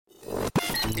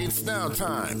It's now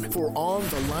time for On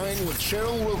the Line with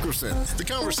Cheryl Wilkerson. The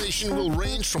conversation will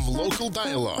range from local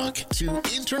dialogue to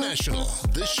international.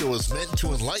 This show is meant to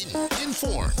enlighten,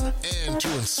 inform, and to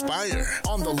inspire.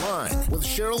 On the Line with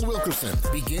Cheryl Wilkerson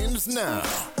begins now.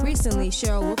 Recently,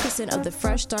 Cheryl Wilkerson of the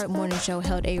Fresh Start Morning Show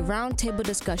held a roundtable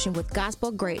discussion with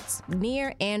gospel greats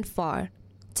near and far.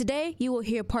 Today, you will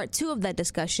hear part 2 of that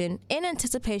discussion in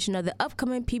anticipation of the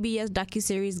upcoming PBS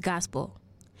docuseries Gospel.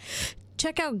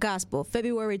 Check out Gospel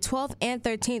February 12th and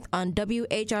 13th on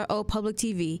WHRO Public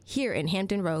TV here in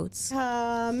Hampton Roads.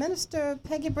 Minister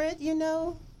Peggy Britt, you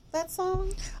know that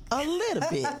song? A little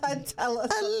bit. Tell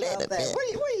us a little that. bit.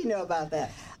 What do you know about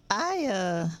that?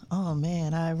 I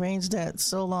arranged that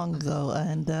so long ago,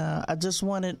 and I just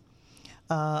wanted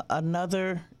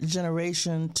another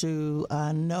generation to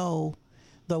know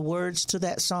the words to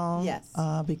that song. Yes.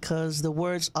 Because the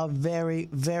words are very,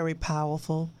 very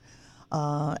powerful.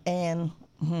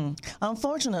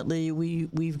 Unfortunately,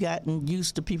 we've gotten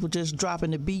used to people just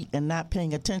dropping the beat and not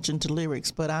paying attention to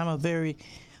lyrics. But I'm a very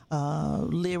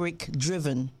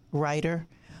lyric-driven writer,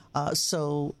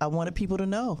 so I wanted people to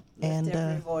know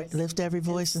lift every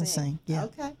voice and sing. Yeah.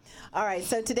 Okay. All right.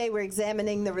 So today we're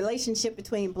examining the relationship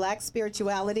between Black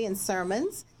spirituality and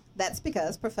sermons. That's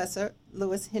because Professor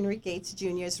Louis Henry Gates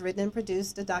Jr. has written and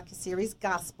produced a docuseries,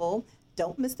 Gospel.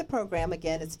 Don't miss the program.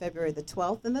 Again, it's February the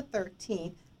 12th and the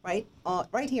 13th,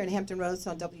 right here in Hampton Roads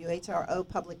on WHRO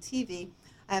Public TV.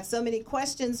 I have so many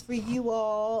questions for you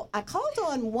all. I called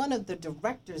on one of the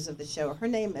directors of the show. Her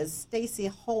name is Stacy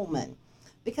Holman,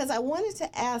 because I wanted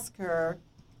to ask her,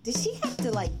 did she have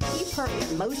to keep her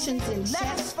emotions in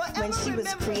check when she was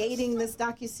creating this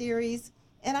docuseries?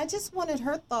 And I just wanted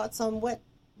her thoughts on what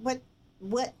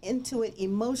into it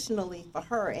emotionally for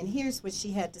her. And here's what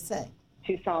she had to say.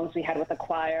 2 songs we had with a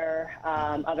choir.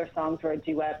 Other songs were a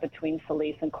duet between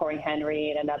Felice and Corey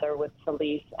Henry, and another with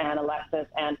Felice and Alexis.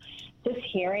 And just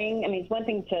hearing, it's one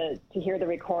thing to hear the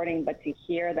recording, but to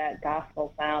hear that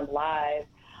gospel sound live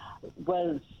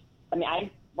was,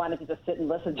 I wanted to just sit and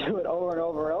listen to it over and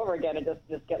over and over again and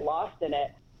just get lost in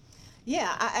it.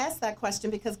 Yeah, I asked that question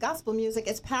because gospel music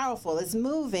is powerful. It's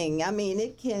moving.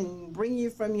 It can bring you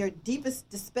from your deepest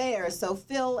despair. So,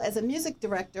 Phil, as a music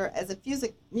director, as a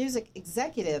music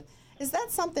executive, is that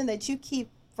something that you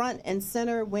keep front and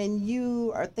center when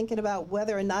you are thinking about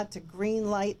whether or not to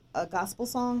green light a gospel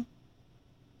song?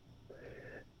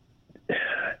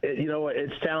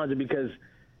 It's challenging because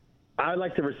I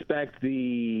like to respect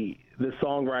the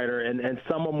songwriter, and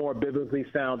some are more biblically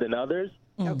sound than others.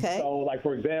 Okay. So,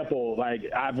 for example,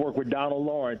 I've worked with Donald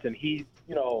Lawrence, and he's,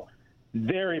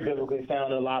 very biblically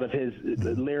sound in a lot of his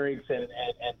lyrics and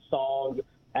songs.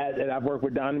 And I've worked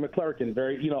with Donnie McClurkin,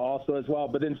 very, also as well.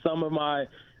 But then some of my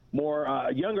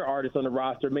more younger artists on the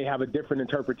roster may have a different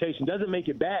interpretation. Doesn't make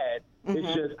it bad. Mm-hmm.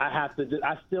 It's just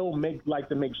I still like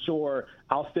to make sure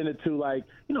I'll send it to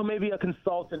maybe a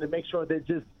consultant to make sure that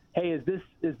just, hey, is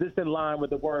this in line with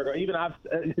the word? Or even I've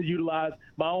utilized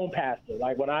my own pastor.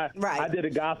 When I did a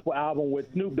gospel album with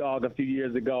Snoop Dogg a few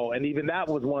years ago, and even that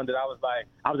was one that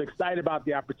I was excited about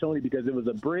the opportunity because it was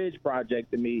a bridge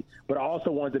project to me, but I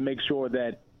also wanted to make sure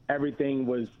that everything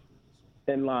was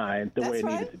in line the way it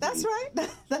needed to be.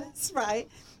 That's right.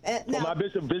 Now, my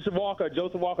Bishop Walker,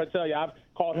 Joseph Walker, I tell you, I've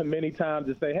called him many times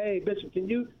to say, hey, Bishop, can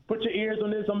you put your ears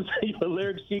on this? I'm going to send you a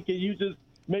lyric sheet. Can you just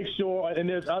make sure, and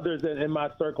there's others in my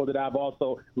circle that I've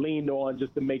also leaned on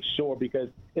just to make sure, because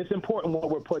it's important what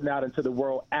we're putting out into the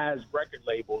world as record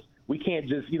labels. We can't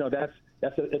just,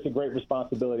 it's a great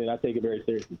responsibility, and I take it very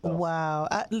seriously. So. Wow.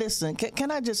 Listen, can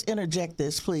I just interject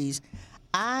this, please?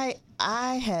 I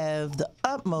have the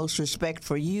utmost respect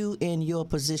for you in your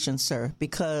position, sir,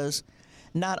 because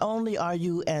not only are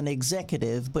you an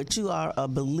executive, but you are a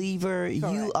believer. Correct.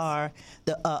 You are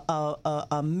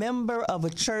a member of a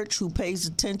church who pays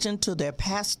attention to their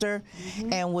pastor.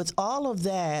 Mm-hmm. And with all of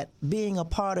that being a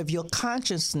part of your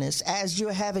consciousness as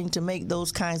you're having to make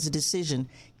those kinds of decisions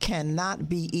cannot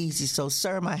be easy. So,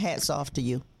 sir, my hat's off to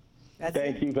you.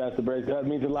 Thank you, Pastor Britt. That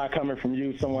means a lot coming from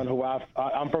you, someone who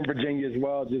I'm from Virginia as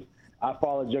well. I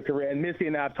followed your career. And Missy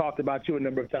and I have talked about you a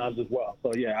number of times as well.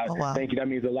 So, Thank you. That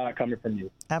means a lot coming from you.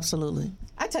 Absolutely.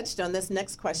 I touched on this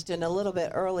next question a little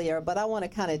bit earlier, but I want to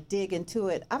kind of dig into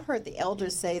it. I've heard the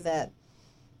elders say that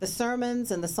the sermons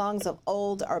and the songs of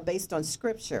old are based on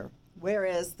Scripture,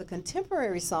 whereas the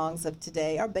contemporary songs of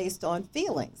today are based on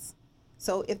feelings.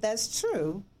 So if that's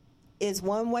true, is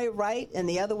one way right and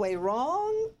the other way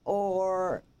wrong?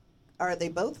 Or are they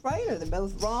both right? Are they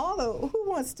both wrong? Or who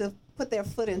wants to put their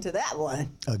foot into that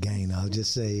one? Again, I'll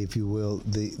just say, if you will,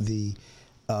 the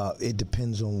it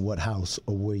depends on what house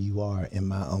or where you are, in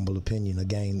my humble opinion.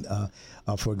 Again,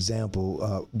 for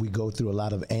example, we go through a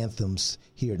lot of anthems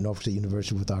here at Norfolk State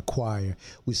University with our choir.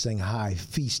 We sing high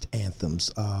feast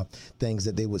anthems, things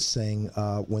that they would sing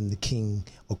when the king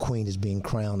or queen is being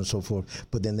crowned and so forth.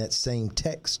 But then that same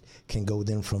text can go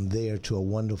then from there to a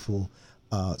wonderful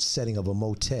setting of a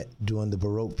motet during the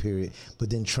Baroque period, but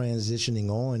then transitioning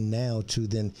on now to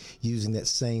then using that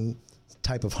same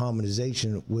type of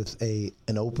harmonization with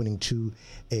an opening to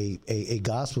a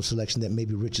gospel selection that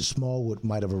maybe Richard Smallwood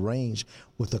might have arranged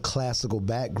with a classical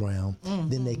background.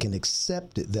 Then they can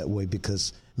accept it that way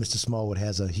because Mr. Smallwood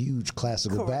has a huge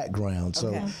classical background.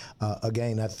 So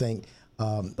again, I think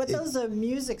but those are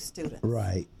music students.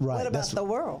 Right. What about the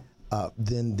world?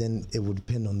 Then it would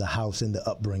depend on the house and the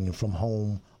upbringing from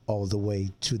home all the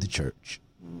way to the church.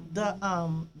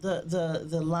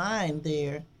 The line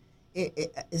there,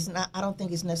 it is not. I don't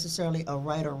think it's necessarily a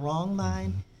right or wrong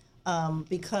line,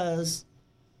 because,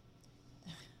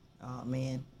 oh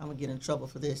man, I'm gonna get in trouble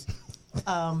for this.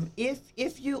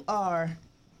 If you are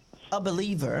a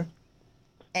believer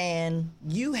and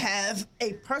you have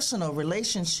a personal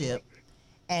relationship,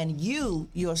 and you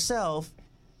yourself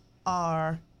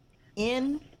are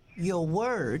in your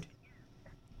word,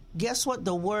 guess what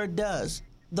the word does?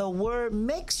 The word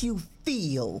makes you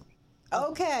feel.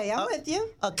 Okay, I'm with you.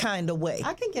 A kind of way.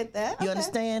 I can get that. You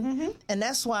understand? And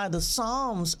that's why the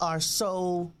Psalms are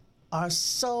so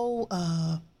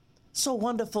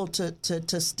wonderful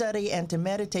to study and to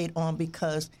meditate on,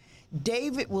 because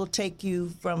David will take you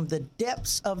from the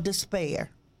depths of despair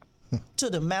to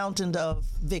the mountain of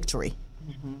victory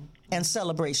and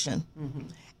celebration.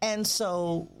 And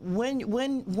so when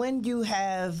you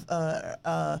have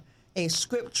a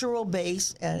scriptural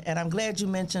base, and I'm glad you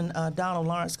mentioned Donald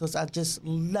Lawrence, because I just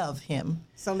love him.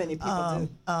 So many people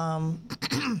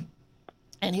do.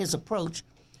 And his approach.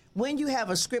 When you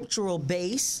have a scriptural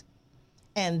base,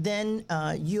 and then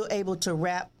you're able to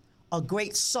wrap a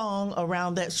great song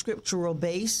around that scriptural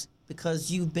base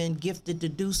because you've been gifted to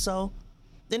do so,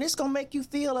 then it's going to make you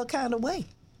feel a kind of way.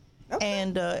 Okay.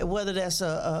 And whether that's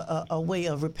a way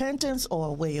of repentance or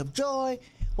a way of joy,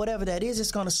 whatever that is,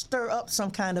 it's going to stir up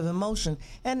some kind of emotion.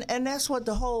 And that's what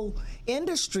the whole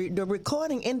industry, the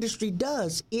recording industry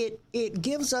does. It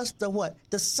gives us the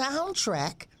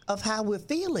soundtrack of how we're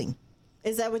feeling.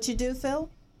 Is that what you do, Phil?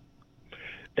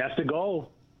 That's the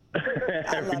goal.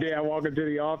 Every day I walk into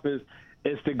the office,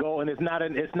 it's the goal, and it's not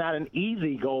an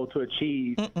easy goal to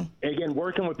achieve. Again,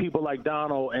 working with people like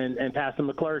Donald and Pastor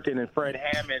McClurkin and Fred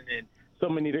Hammond and so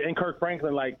many, and Kirk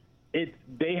Franklin,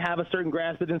 they have a certain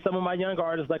grasp. And some of my young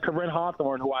artists, like Corinne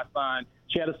Hawthorne, who I signed,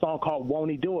 she had a song called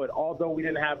 "Won't He Do It." Although we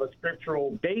didn't have a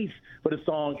scriptural base for the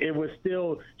song,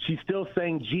 she's still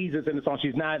saying Jesus in the song.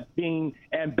 She's not being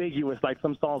ambiguous like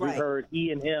some songs we heard, he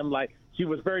and him. Like, she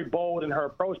was very bold in her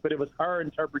approach, but it was her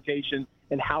interpretation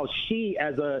and how she,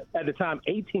 as at the time,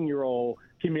 18-year-old,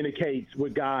 communicates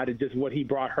with God and just what he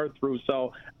brought her through.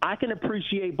 So I can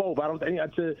appreciate both. I don't think,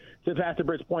 to Pastor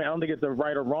Britt's point, I don't think it's a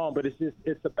right or wrong, but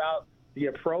it's about the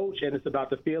approach and it's about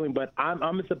the feeling. But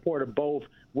I'm in support of both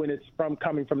when it's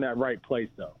coming from that right place,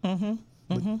 though.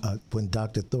 When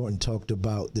Dr. Thornton talked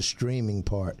about the streaming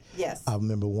part, yes, I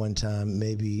remember one time,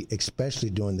 maybe especially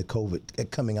during the COVID,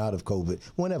 coming out of COVID,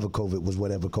 whenever COVID was,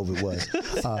 whatever COVID was,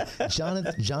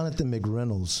 Jonathan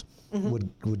McReynolds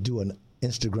would do an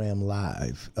Instagram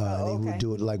live, and he would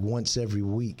do it like once every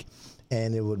week,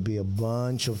 and it would be a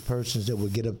bunch of persons that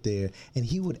would get up there, and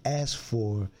he would ask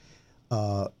for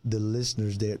the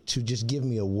listeners there to just give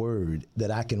me a word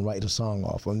that I can write a song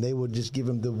off, and they would just give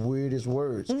him the weirdest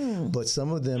words. But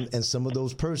some of them, and some of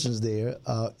those persons there,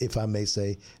 if I may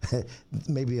say,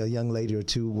 maybe a young lady or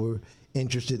two were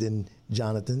interested in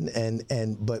Jonathan,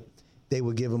 but they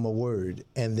would give him a word,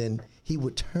 and then he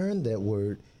would turn that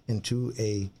word into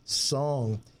a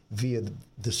song via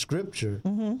the scripture,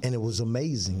 and it was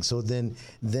amazing. So then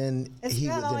it's he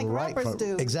would then write from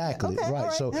exactly okay,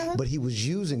 right. So, but he was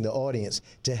using the audience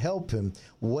to help him.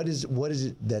 What is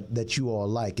it that you all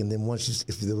like? And then once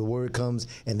if the word comes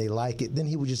and they like it, then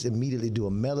he would just immediately do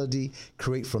a melody,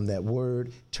 create from that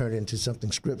word, turn it into something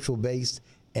scriptural based,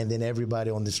 and then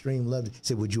everybody on the stream loved it.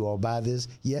 Said, "Would you all buy this?"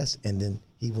 Yes, and then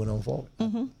he went on forward.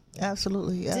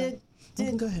 Absolutely. Yeah.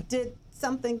 Go ahead. Did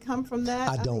something come from that?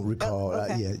 I don't recall.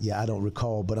 I don't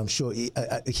recall, but I'm sure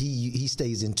he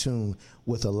stays in tune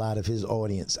with a lot of his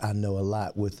audience. I know a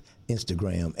lot with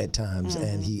Instagram at times,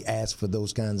 and he asks for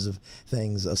those kinds of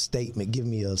things, a statement, give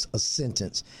me a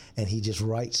sentence, and he just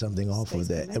writes something off of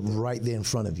that right there in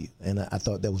front of you. And I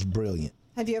thought that was brilliant.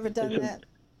 Have you ever done that,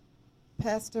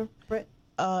 Pastor Britt?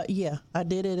 Yeah, I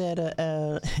did it at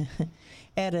a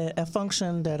at a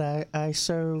function that I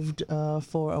served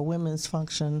for a women's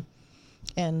function,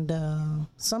 and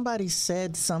somebody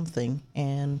said something,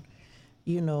 and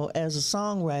as a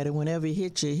songwriter, whenever it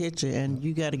hits you, and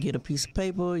you got to get a piece of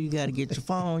paper, you got to get your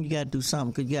phone, you got to do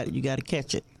something because you got to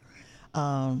catch it.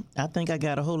 I think I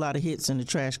got a whole lot of hits in the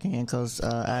trash can because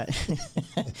I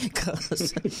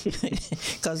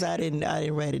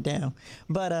didn't write it down.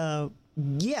 But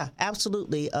yeah,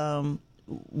 absolutely.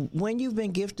 When you've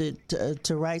been gifted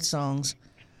to write songs,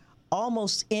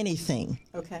 almost anything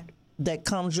that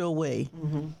comes your way,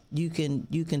 you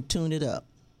can tune it up.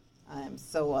 I am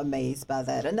so amazed by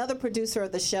that. Another producer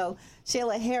of the show,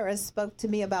 Shayla Harris, spoke to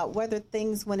me about whether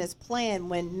things went as planned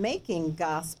when making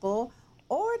gospel,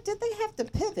 or did they have to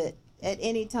pivot at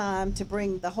any time to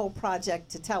bring the whole project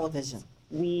to television?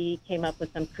 We came up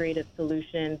with some creative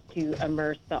solutions to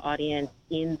immerse the audience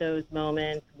in those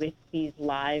moments with these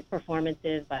live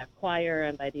performances by a choir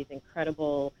and by these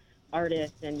incredible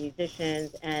artists and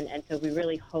musicians. And so we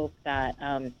really hope that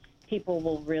people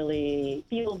will really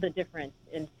feel the difference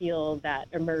and feel that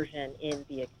immersion in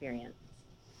the experience.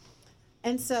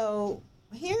 And so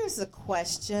here's a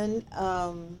question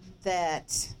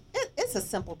that it's a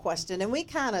simple question, and we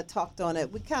kind of talked on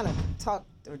it. We kind of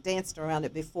talked or danced around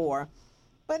it before,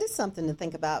 but it's something to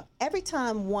think about. Every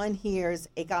time one hears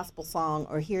a gospel song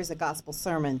or hears a gospel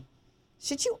sermon,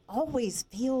 should you always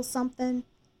feel something?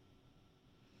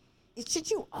 Should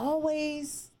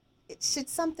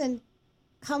something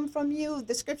come from you?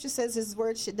 The scripture says his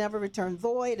word should never return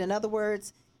void. In other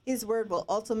words, his word will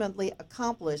ultimately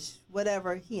accomplish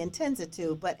whatever he intends it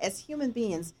to. But as human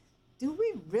beings, do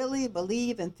we really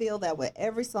believe and feel that with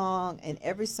every song and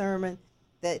every sermon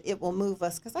that it will move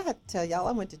us? Because I have to tell y'all,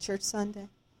 I went to church Sunday,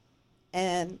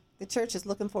 and the church is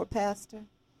looking for a pastor.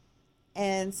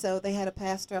 And so they had a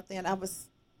pastor up there, and I was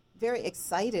very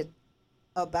excited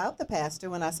about the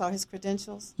pastor when I saw his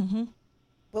credentials. Mm-hmm.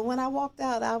 But when I walked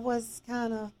out, I was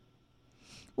kind of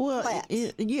flat.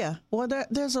 Yeah. Well,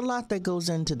 there's a lot that goes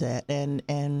into that,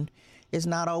 and it's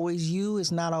not always you.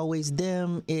 It's not always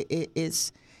them.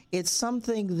 It's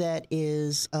something that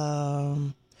is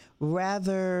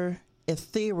rather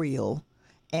ethereal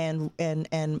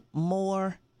and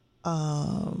more,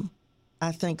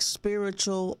 I think,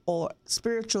 spiritual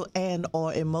and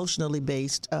or emotionally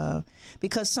based.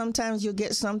 Because sometimes you'll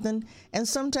get something, and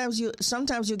sometimes you'll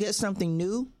get something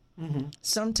new. Mm-hmm.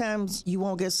 Sometimes you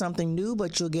won't get something new,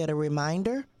 but you'll get a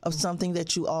reminder of something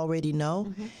that you already know.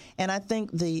 Mm-hmm. And I think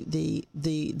the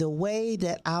way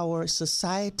that our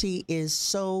society is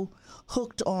so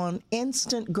hooked on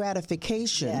instant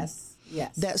gratification, yes,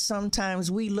 that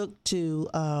sometimes we look to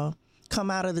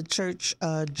come out of the church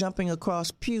jumping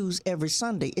across pews every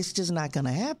Sunday. It's just not going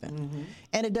to happen. Mm-hmm.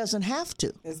 And it doesn't have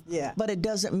to. But it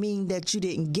doesn't mean that you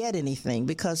didn't get anything,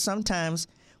 because sometimes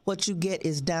what you get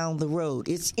is down the road.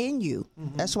 It's in you.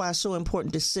 Mm-hmm. That's why it's so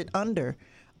important to sit under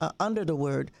the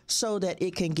word so that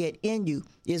it can get in you.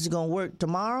 Is it going to work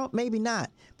tomorrow? Maybe not.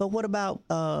 But what about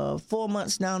 4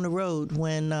 months down the road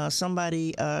when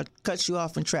somebody cuts you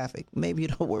off in traffic? Maybe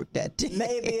it'll work that day.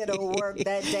 Maybe it'll work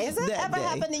that day. Has that ever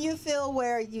happened to you, Phil,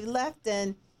 where you left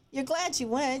and you're glad you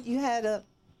went, you had a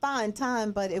fine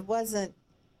time, but it wasn't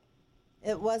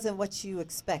what you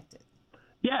expected?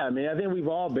 Yeah, I mean, I think we've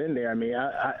all been there. I mean,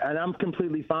 I'm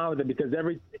completely fine with it, because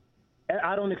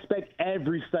I don't expect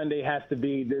every Sunday has to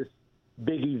be this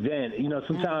big event.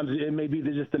 Sometimes it may be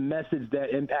just a message that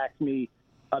impacts me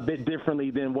a bit differently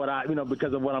than what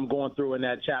because of what I'm going through in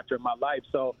that chapter of my life.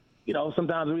 So,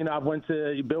 sometimes, I went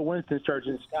to Bill Winston's church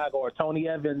in Chicago, or Tony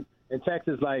Evans in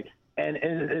Texas, and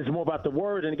it's more about the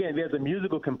word. And again, there's a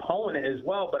musical component as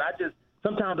well, but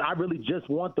sometimes I really just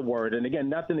want the word. And again,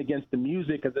 nothing against the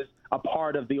music, because it's a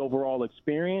part of the overall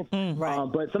experience. Right.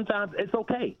 But sometimes it's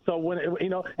okay. So when,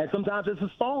 and sometimes it's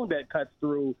a song that cuts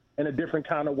through in a different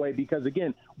kind of way, because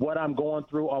again, what I'm going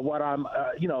through, or what I'm,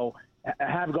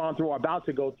 have gone through or about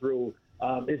to go through,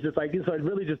 it's just like, so it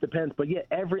really just depends. But yeah,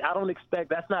 I don't expect,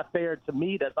 that's not fair to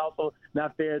me. That's also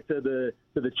not fair to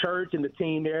the church and the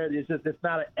team there. It's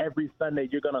not every Sunday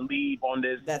you're going to leave on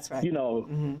this, that's right,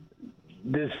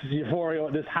 this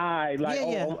euphoria, this high, like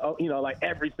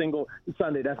every single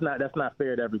Sunday. That's not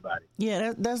fair to everybody.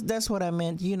 Yeah, that's what I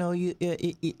meant.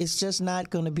 It's just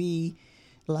not going to be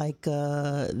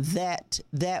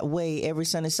that way every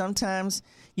Sunday. Sometimes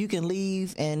you can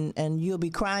leave and you'll be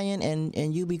crying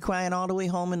and you'll be crying all the way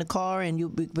home in the car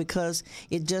because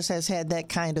it just has had that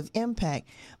kind of impact.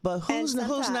 But who's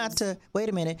not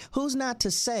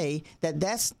to say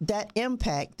that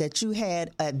impact that you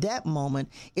had at that moment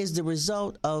is the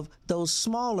result of those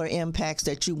smaller impacts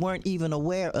that you weren't even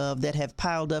aware of that have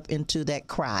piled up into that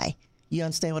cry. You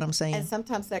understand what I'm saying? And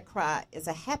sometimes that cry is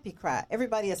a happy cry.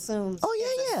 Everybody assumes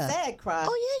it's a sad cry.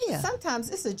 Oh, yeah. Sometimes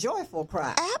it's a joyful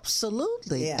cry.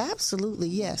 Absolutely. Yeah. Absolutely,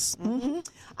 yes. Mm-hmm.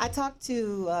 I talked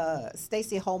to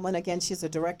Stacey Holman. Again, she's a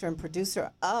director and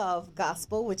producer of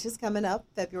Gospel, which is coming up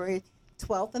February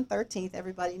 12th and 13th.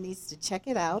 Everybody needs to check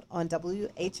it out on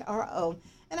WHRO.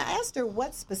 And I asked her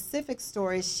what specific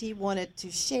stories she wanted to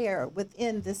share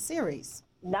within this series.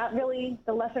 Not really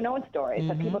the lesser-known stories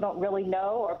that people don't really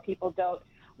know or people don't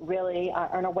really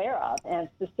aren't aware of, and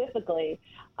specifically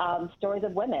stories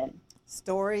of women.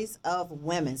 Stories of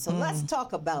women. So let's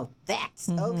talk about that,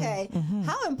 okay?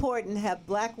 How important have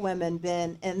black women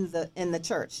been in the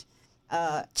church?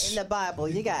 In the Bible,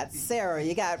 you got Sarah,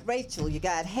 you got Rachel, you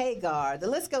got Hagar. The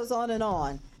list goes on and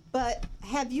on. But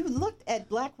have you looked at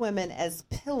black women as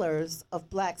pillars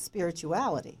of black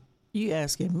spirituality? You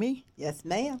asking me? Yes,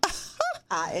 ma'am.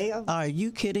 I am. Are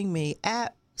you kidding me?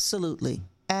 Absolutely.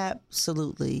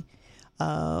 Absolutely.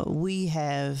 We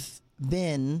have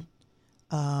been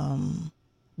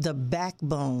the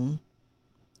backbone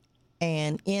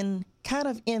and in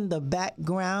the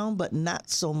background, but not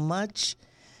so much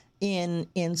in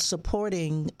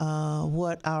supporting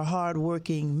what our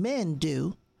hardworking men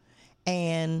do.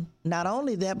 And not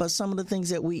only that, but some of the things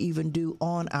that we even do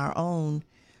on our own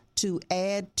to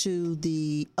add to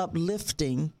the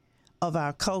uplifting of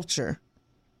our culture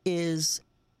is,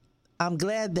 I'm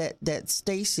glad that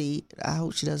Stacey, I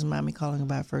hope she doesn't mind me calling her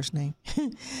by her first name,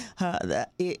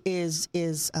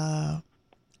 is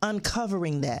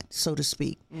uncovering that, so to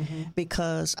speak,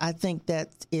 because I think that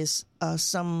is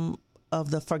some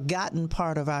of the forgotten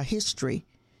part of our history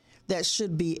that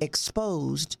should be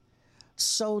exposed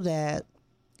so that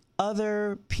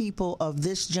other people of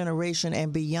this generation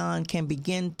and beyond can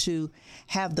begin to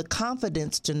have the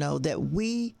confidence to know that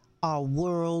we are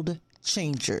world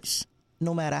changers.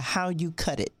 No matter how you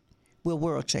cut it, we're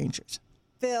world changers.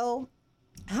 Phil,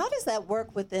 how does that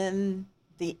work within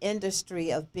the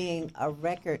industry of being a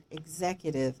record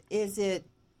executive? Is it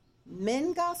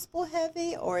men gospel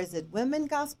heavy, or is it women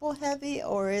gospel heavy,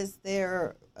 or is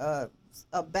there a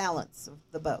balance of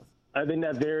the both? I think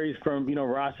that varies from,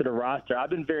 roster to roster. I've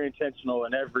been very intentional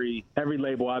in every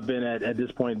label I've been at this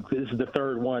point. This is the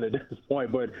third one at this point,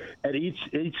 but at each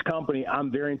company, I'm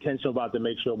very intentional about to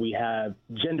make sure we have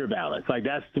gender balance. Like,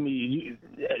 that's, to me,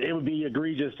 it would be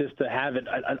egregious just to have it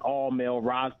an all-male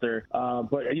roster.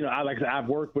 But, I've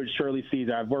worked with Shirley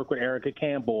Caesar. I've worked with Erica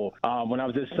Campbell. When I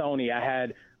was at Sony, I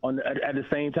had at the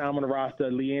same time on the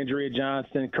roster, Leandria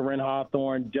Johnson, Corinne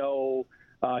Hawthorne, Doe,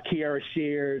 Kiara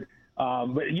Sheard.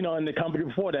 But, in the company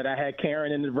before that, I had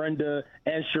Karen and Brenda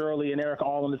and Shirley and Erica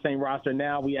all on the same roster.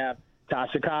 Now we have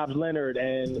Tasha Cobbs-Leonard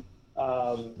and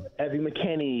Evie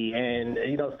McKinney and,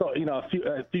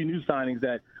 a few new signings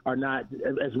that are not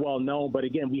as well known. But,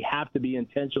 again, we have to be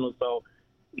intentional. So,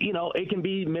 it can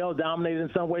be male-dominated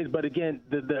in some ways. But, again,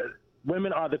 the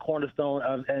women are the cornerstone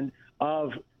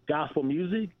of gospel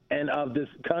music and of this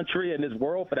country and this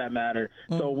world, for that matter.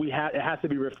 So it has to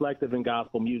be reflective in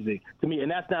gospel music to me. And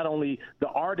that's not only the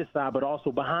artist side, but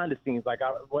also behind the scenes. Like,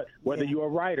 whether you're a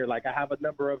writer, like I have a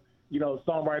number of,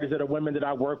 songwriters that are women that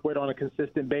I work with on a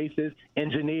consistent basis,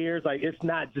 engineers. Like, it's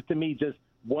not just, to me, just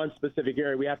one specific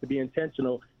area. We have to be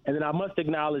intentional. And then I must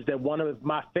acknowledge that one of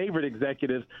my favorite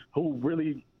executives who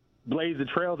really blazed the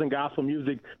trails in gospel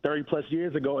music 30-plus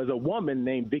years ago is a woman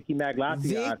named Vicki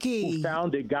Maglation, who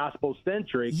founded Gospel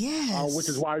Centric, which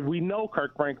is why we know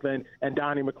Kirk Franklin and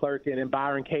Donnie McClurkin and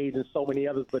Byron Cage and so many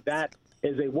others. But that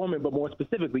is a woman, but more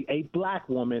specifically, a black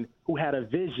woman who had a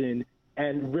vision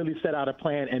and really set out a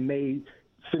plan and made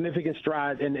significant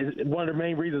strides. And it's one of the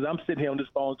main reasons I'm sitting here on this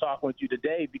phone talking with you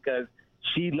today, because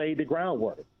she laid the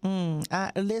groundwork.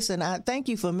 I thank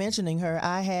you for mentioning her.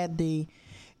 I had the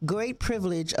great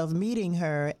privilege of meeting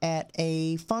her at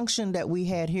a function that we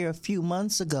had here a few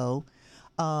months ago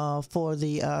for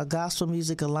the Gospel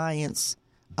Music Alliance.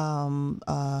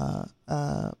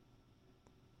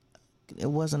 It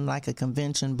wasn't like a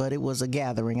convention, but it was a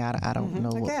gathering. I don't know.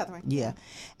 A gathering. Yeah.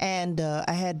 And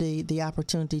I had the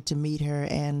opportunity to meet her,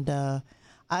 and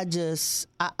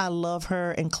I love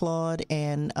her and Claude,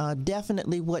 and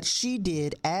definitely what she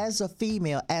did as a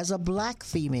female, as a black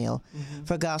female,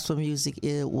 for gospel music,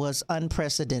 it was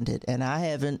unprecedented. And I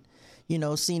haven't,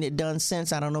 seen it done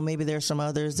since. I don't know, maybe there's some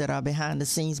others that are behind the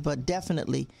scenes, but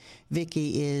definitely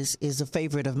Vicki is a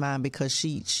favorite of mine because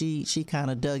she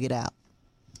kind of dug it out.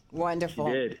 Wonderful.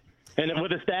 She did. And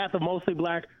with a staff of mostly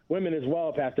black women as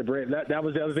well, Pastor Britt. That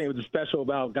was the other thing that was special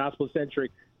about Gospel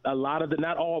Centric. A lot of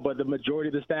not all, but the majority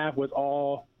of the staff was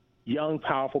all young,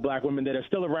 powerful black women that are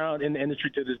still around in the industry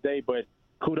to this day, but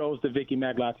kudos to Vicki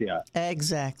Maglatiot.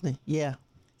 Exactly, yeah.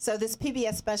 So this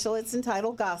PBS special, it's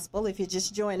entitled Gospel. If you're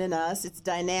just joining us, it's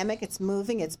dynamic, it's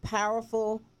moving, it's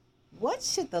powerful. What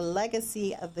should the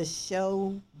legacy of the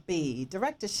show be?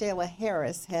 Director Shayla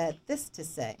Harris had this to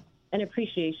say. An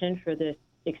appreciation for this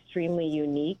extremely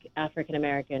unique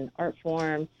African-American art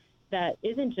form that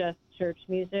isn't just church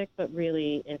music, but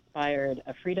really inspired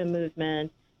a freedom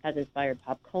movement, has inspired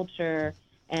pop culture,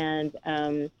 and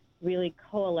really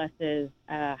coalesces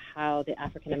how the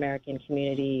African-American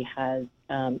community has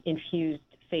infused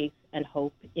faith and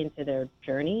hope into their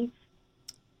journey.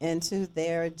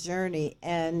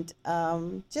 And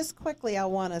just quickly, I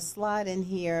want to slide in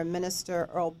here, Minister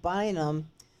Earl Bynum.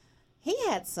 He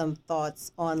had some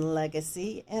thoughts on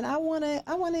legacy, and I want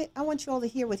you all to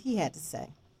hear what he had to say.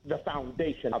 The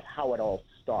foundation of how it all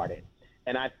started.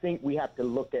 And I think we have to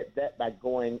look at that by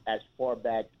going as far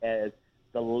back as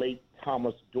the late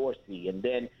Thomas Dorsey. And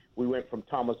then we went from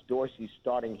Thomas Dorsey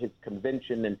starting his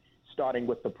convention and starting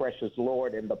with the Precious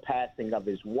Lord and the passing of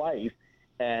his wife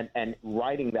and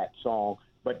writing that song.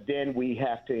 But then we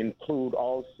have to include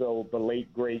also the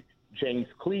late, great James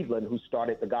Cleveland, who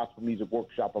started the Gospel Music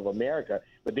Workshop of America.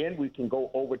 But then we can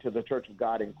go over to the Church of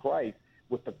God in Christ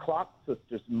with the Clark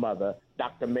sisters' mother,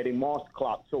 Dr. Mittie Moss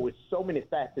Clark. So it's so many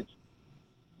facets.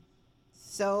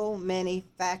 So many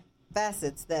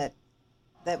facets that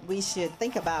we should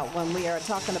think about when we are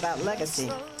talking about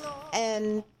legacy.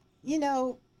 And,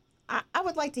 I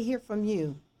would like to hear from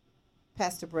you,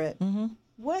 Pastor Britt. Mm-hmm.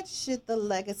 What should the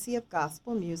legacy of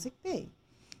gospel music be?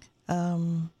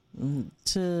 I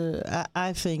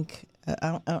think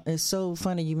it's so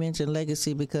funny you mentioned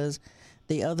legacy because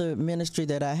the other ministry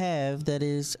that I have, that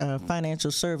is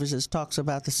financial services, talks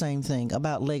about the same thing,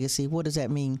 about legacy. What does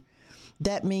that mean?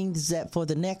 That means that for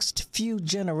the next few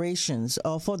generations,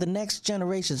 or for the next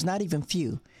generations, not even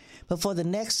few, but for the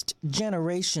next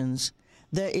generations,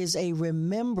 there is a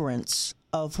remembrance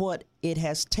of what it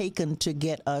has taken to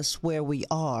get us where we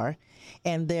are,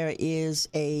 and there is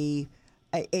a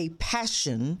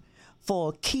passion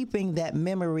for keeping that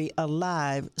memory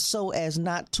alive so as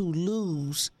not to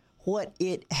lose what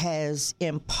it has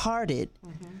imparted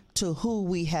to who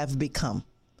we have become.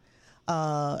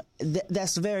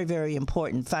 That's very, very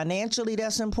important. Financially,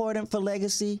 that's important for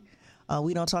legacy.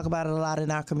 We don't talk about it a lot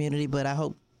in our community, but I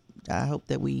hope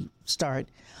that we start.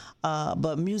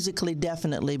 But musically,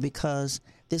 definitely, because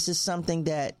this is something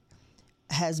that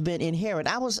has been inherent.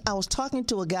 I was talking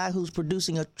to a guy who's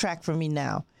producing a track for me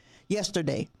now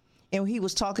yesterday, and he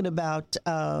was talking about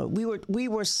we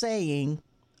were saying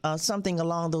something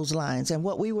along those lines, and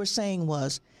what we were saying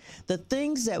was the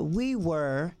things that we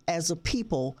were as a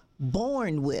people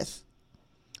born with,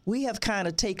 we have kind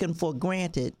of taken for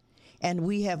granted, and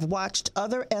we have watched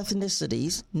other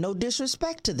ethnicities, no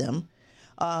disrespect to them,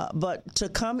 but to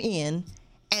come in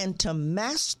and to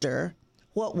master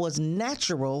what was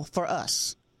natural for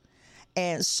us.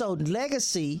 And so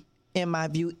legacy, in my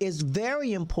view, is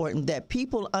very important that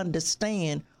people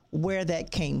understand where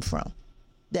that came from,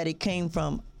 that it came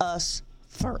from us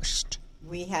first.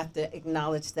 We have to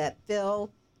acknowledge that.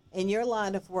 Phil, in your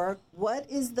line of work, what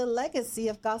is the legacy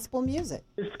of gospel music?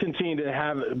 Just continue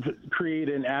to create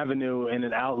an avenue and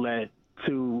an outlet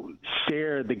to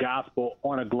share the gospel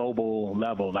on a global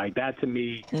level. Like that, to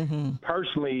me,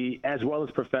 personally, as well as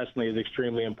professionally, is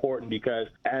extremely important because,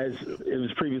 as it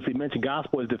was previously mentioned,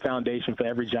 gospel is the foundation for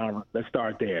every genre. Let's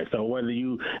start there. So whether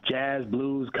you jazz,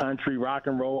 blues, country, rock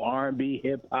and roll, R&B,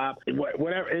 hip hop,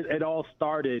 whatever, it all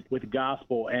started with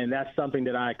gospel. And that's something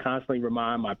that I constantly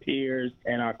remind my peers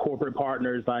and our corporate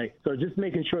partners. So just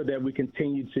making sure that we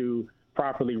continue to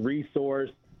properly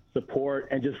resource, support,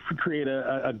 and just create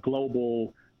a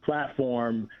global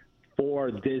platform for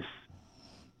this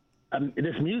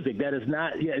music that is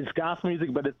not, it's gospel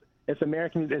music, but it's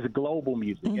American music, it's global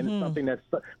music, and it's something that's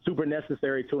super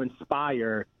necessary to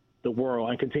inspire the world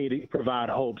and continue to provide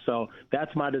hope. So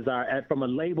that's my desire. And from a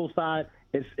label side,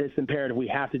 it's imperative. We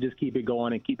have to just keep it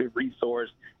going and keep it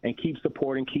resourced and keep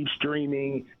supporting, keep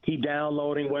streaming, keep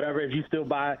downloading, whatever. If you still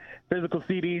buy physical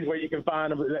CDs where you can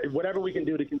find them, whatever we can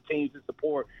do to continue to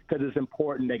support, because it's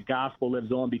important that gospel lives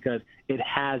on, because it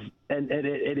has, and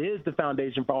it is the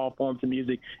foundation for all forms of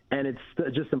music, and it's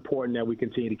just important that we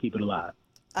continue to keep it alive.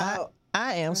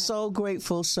 I am so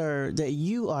grateful, sir, that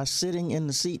you are sitting in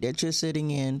the seat that you're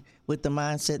sitting in with the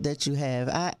mindset that you have.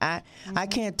 I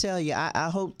can't tell you. I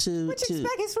hope to. What you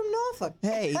expect? He's from Norfolk.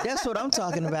 Hey, that's what I'm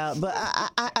talking about. But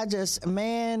I just,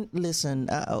 man, listen.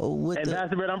 And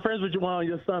Pastor Britt, I'm friends with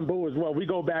your son Boo as well. We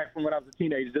go back from when I was a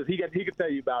teenager. He could tell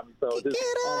you about me. So get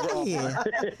out of here.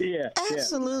 Yeah,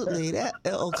 absolutely. That,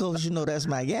 of course, you know that's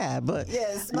my guy. But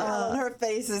yes, smile on her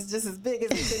face is just as big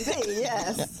as it can be.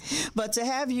 Yes. But to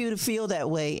have you to feel that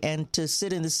way and to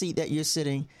sit in the seat that you're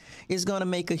sitting is going to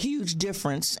make a huge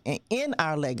difference in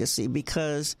our legacy,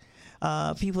 because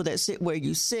people that sit where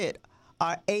you sit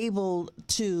are able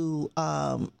to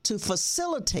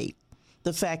facilitate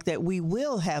the fact that we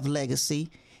will have legacy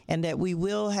and that we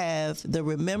will have the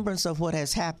remembrance of what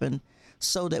has happened,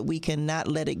 so that we cannot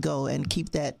let it go and keep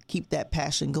that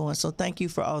passion going. So thank you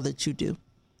for all that you do.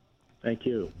 Thank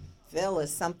you. Phil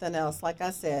is something else. Like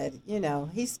I said,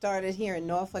 he started here in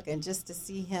Norfolk, and just to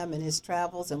see him and his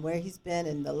travels and where he's been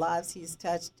and the lives he's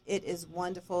touched, it is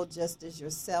wonderful, just as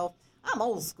yourself. I'm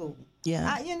old school. Yeah.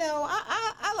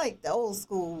 I like the old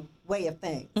school way of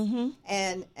things. Mm-hmm.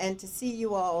 And to see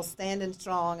you all standing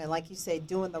strong and, like you say,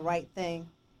 doing the right thing,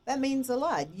 that means a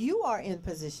lot. You are in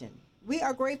position. We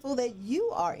are grateful that you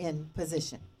are in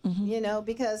position,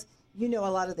 because you know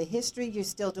a lot of the history. You're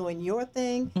still doing your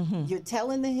thing. Mm-hmm. You're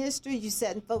telling the history. You're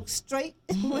setting folks straight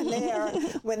when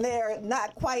they're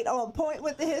not quite on point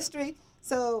with the history.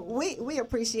 So we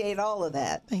appreciate all of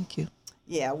that. Thank you.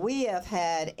 Yeah, we have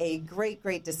had a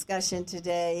great discussion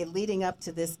today leading up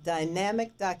to this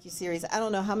dynamic docuseries. I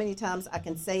don't know how many times I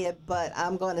can say it, but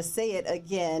I'm going to say it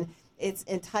again. It's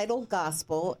entitled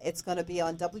Gospel. It's going to be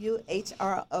on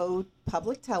WHRO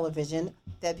Public Television,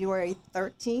 February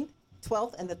 13th.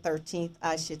 12th and the 13th,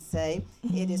 I should say.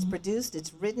 Mm-hmm. It is produced,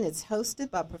 it's written, it's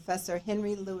hosted by Professor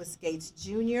Henry Louis Gates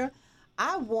Jr.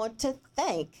 I want to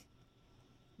thank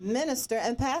Minister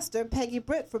and Pastor Peggy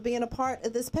Britt for being a part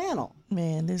of this panel.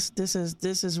 Man, this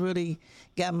has really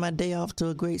got my day off to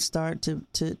a great start. To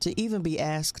even be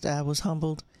asked, I was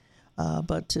humbled,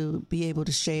 but to be able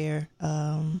to share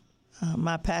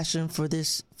my passion for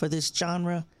this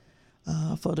genre,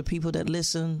 for the people that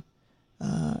listen.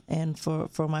 And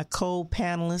for my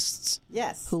co-panelists,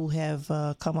 yes, who have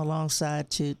come alongside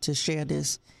to share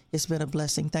this, it's been a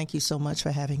blessing. Thank you so much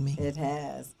for having me. It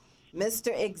has. Mr.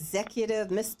 Executive,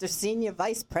 Mr. Senior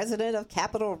Vice President of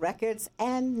Capitol Records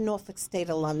and Norfolk State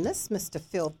alumnus, Mr.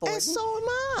 Phil Thornton. And so am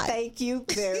I. Thank you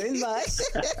very much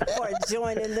for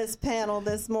joining this panel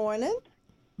this morning.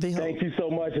 Thank you so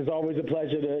much. It's always a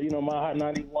pleasure to, my Hot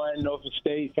 91 Norfolk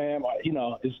State fam.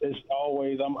 It's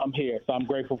always, I'm here. So I'm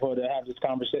grateful to have this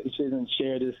conversation and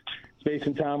share this space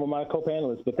and time with my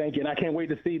co-panelists. But thank you. And I can't wait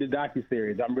to see the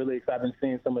docuseries. I'm really excited. I've been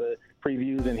seeing some of the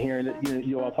previews and hearing it,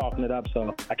 you all talking it up.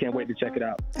 So I can't wait to check it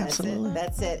out. Absolutely.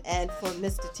 That's it. And for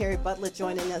Mr. Terry Butler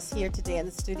joining us here today in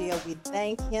the studio, we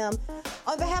thank him.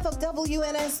 On behalf of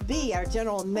WNSB, our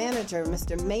general manager,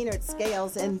 Mr. Maynard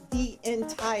Scales, and the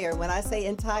entire, when I say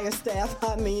entire staff,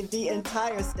 I mean the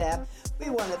entire staff, we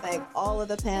want to thank all of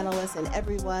the panelists and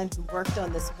everyone who worked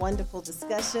on this wonderful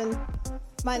discussion.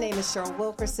 My name is Cheryl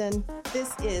Wilkerson.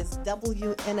 This is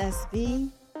WNSB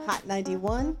Hot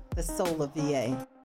 91, the soul of VA.